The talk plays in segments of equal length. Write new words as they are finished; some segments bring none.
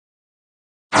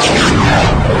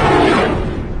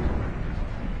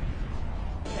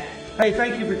Hey,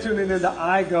 thank you for tuning in to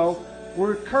iGo.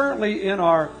 We're currently in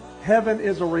our Heaven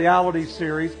is a Reality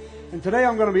series, and today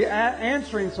I'm going to be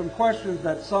answering some questions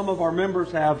that some of our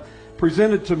members have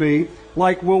presented to me,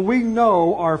 like, will we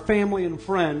know our family and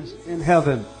friends in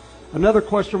heaven? Another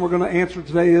question we're going to answer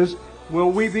today is,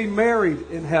 will we be married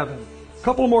in heaven? A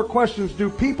couple more questions.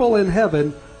 Do people in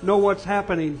heaven know what's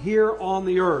happening here on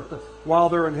the earth while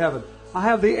they're in heaven? I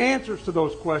have the answers to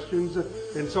those questions,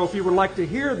 and so if you would like to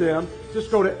hear them, just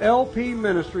go to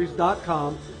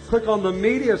lpministries.com, click on the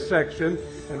media section,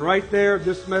 and right there,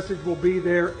 this message will be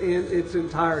there in its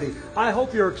entirety. I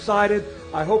hope you're excited.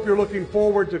 I hope you're looking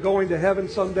forward to going to heaven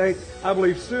someday. I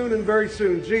believe soon and very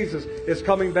soon, Jesus is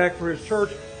coming back for His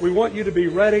church. We want you to be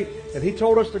ready, and He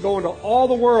told us to go into all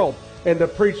the world and to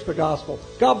preach the gospel.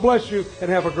 God bless you,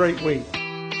 and have a great week.